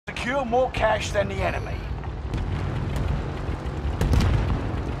secure more cash than the enemy.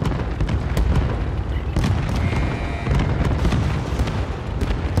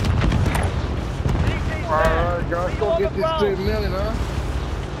 Alright, guys, go get this 3 million, huh?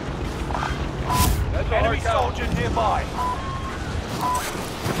 Enemy soldier nearby.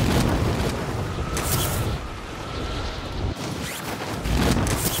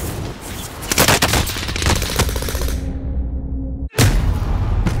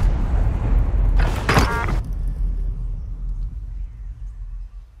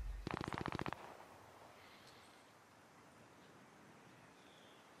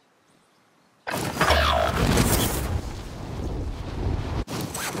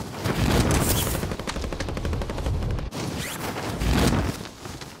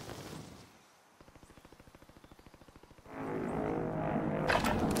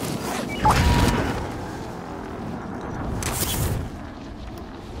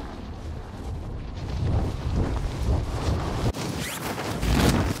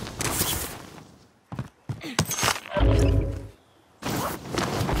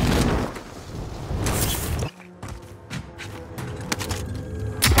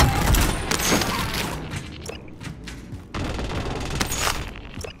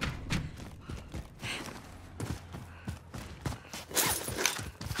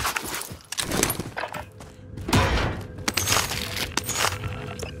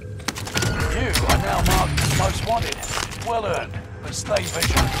 Most wanted. Well earned, but stay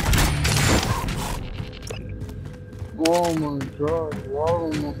vigilant. Oh my god,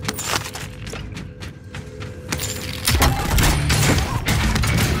 wow.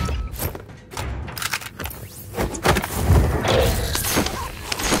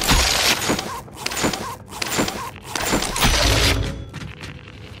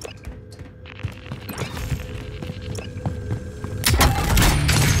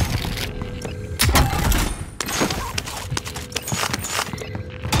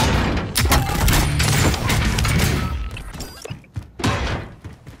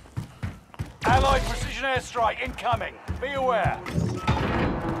 Allied precision airstrike incoming. Be aware.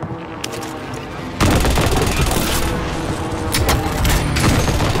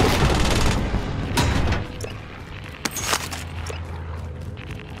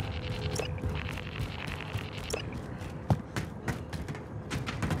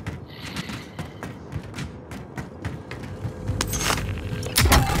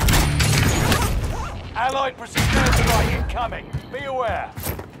 Allied precision airstrike incoming. Be aware.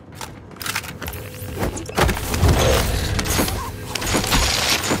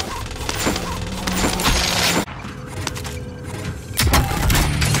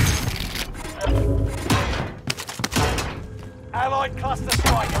 Allied cluster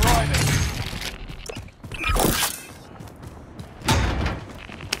strike arriving.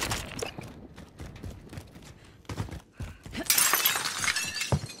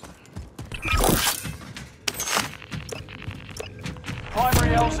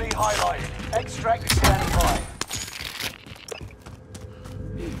 Primary LZ highlighted. Extract is standing by.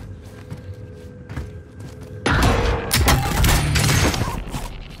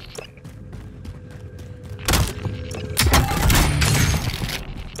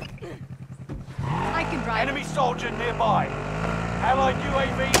 Enemy soldier nearby. Allied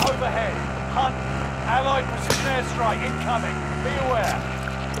UAV overhead. Hunt. Allied precision airstrike incoming. Be aware.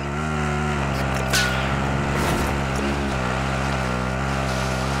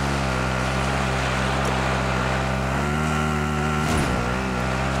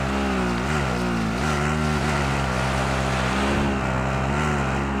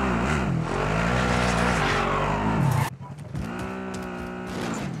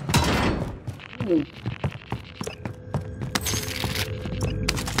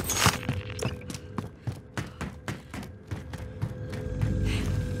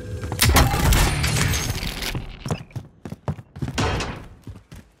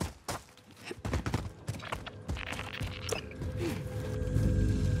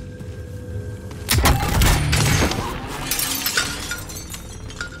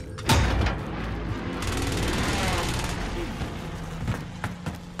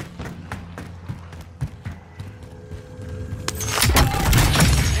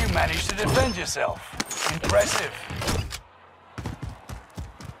 Managed to defend yourself. Impressive.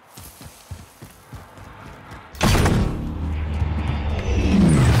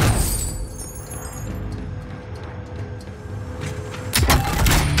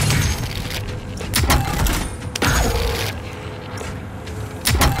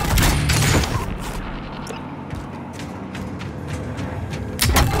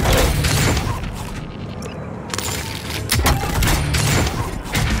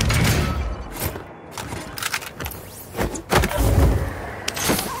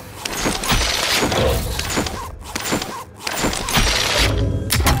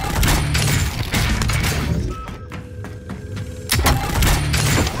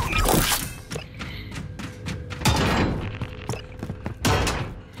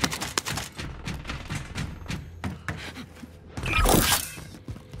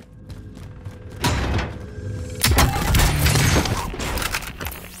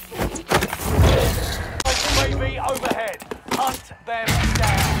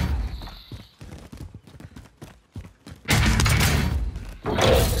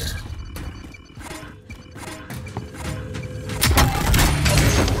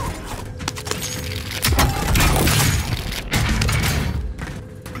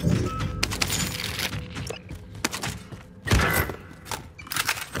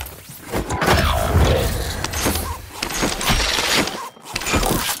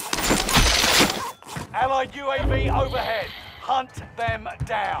 Allied UAV overhead. Hunt them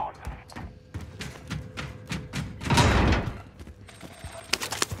down.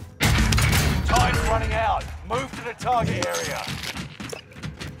 Time's running out. Move to the target area.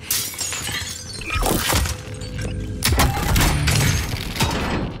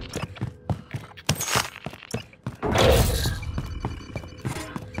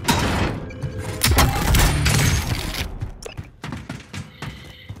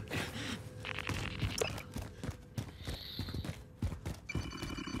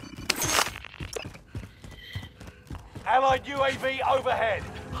 Allied UAV overhead.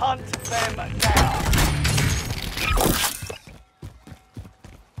 Hunt them down.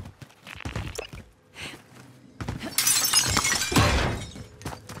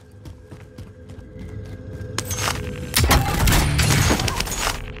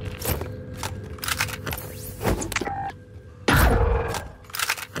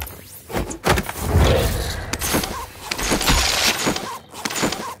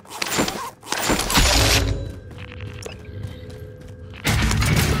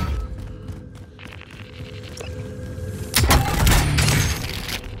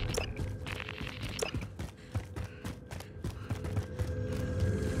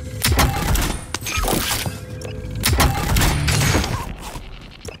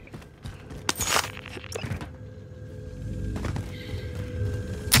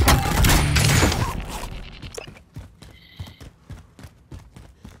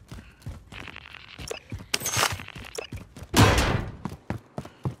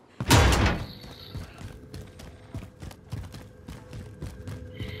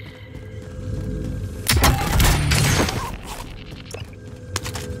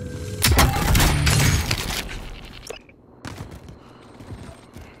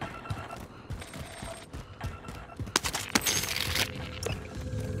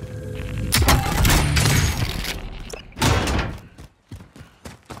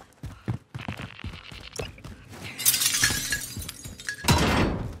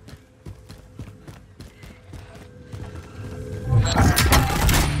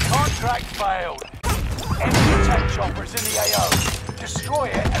 Contract failed. Enemy attack choppers in the AO. Destroy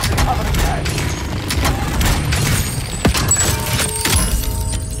it and recover the cash.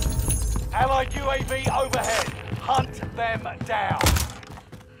 Allied UAV overhead. Hunt them down.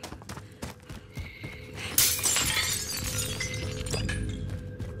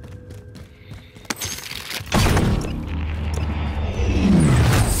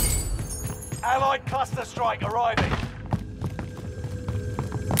 Allied cluster strike arriving.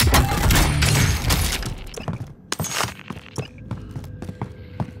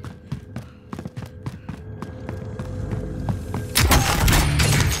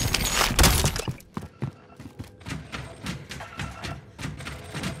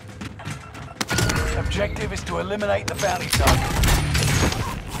 Objective is to eliminate the bounty target.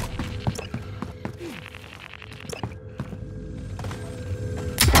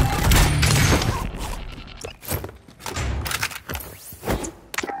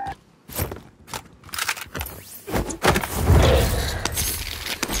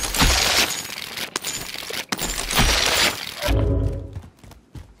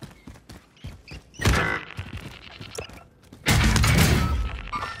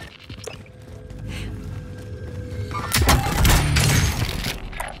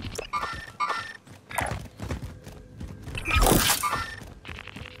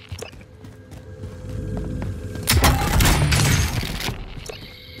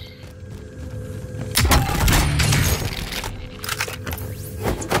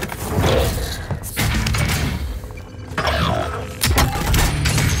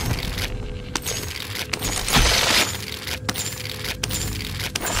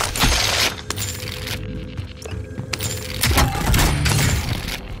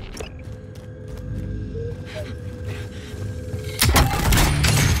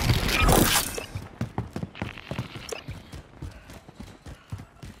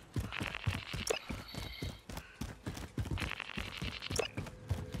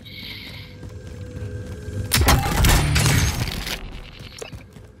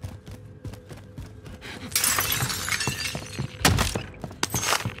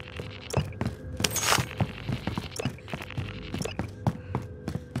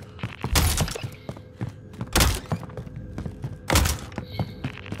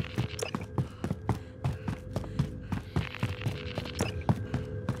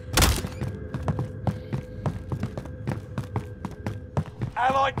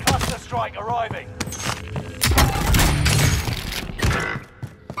 Allied cluster strike arriving.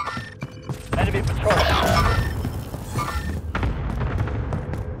 Enemy patrol.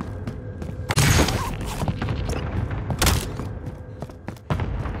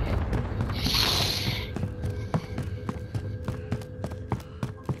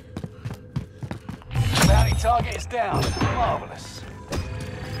 down. Marvelous.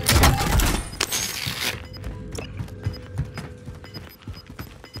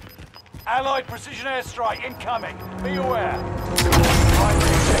 Allied precision airstrike incoming. Be aware.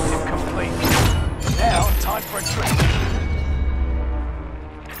 Primary objective complete. Now, time for a trip.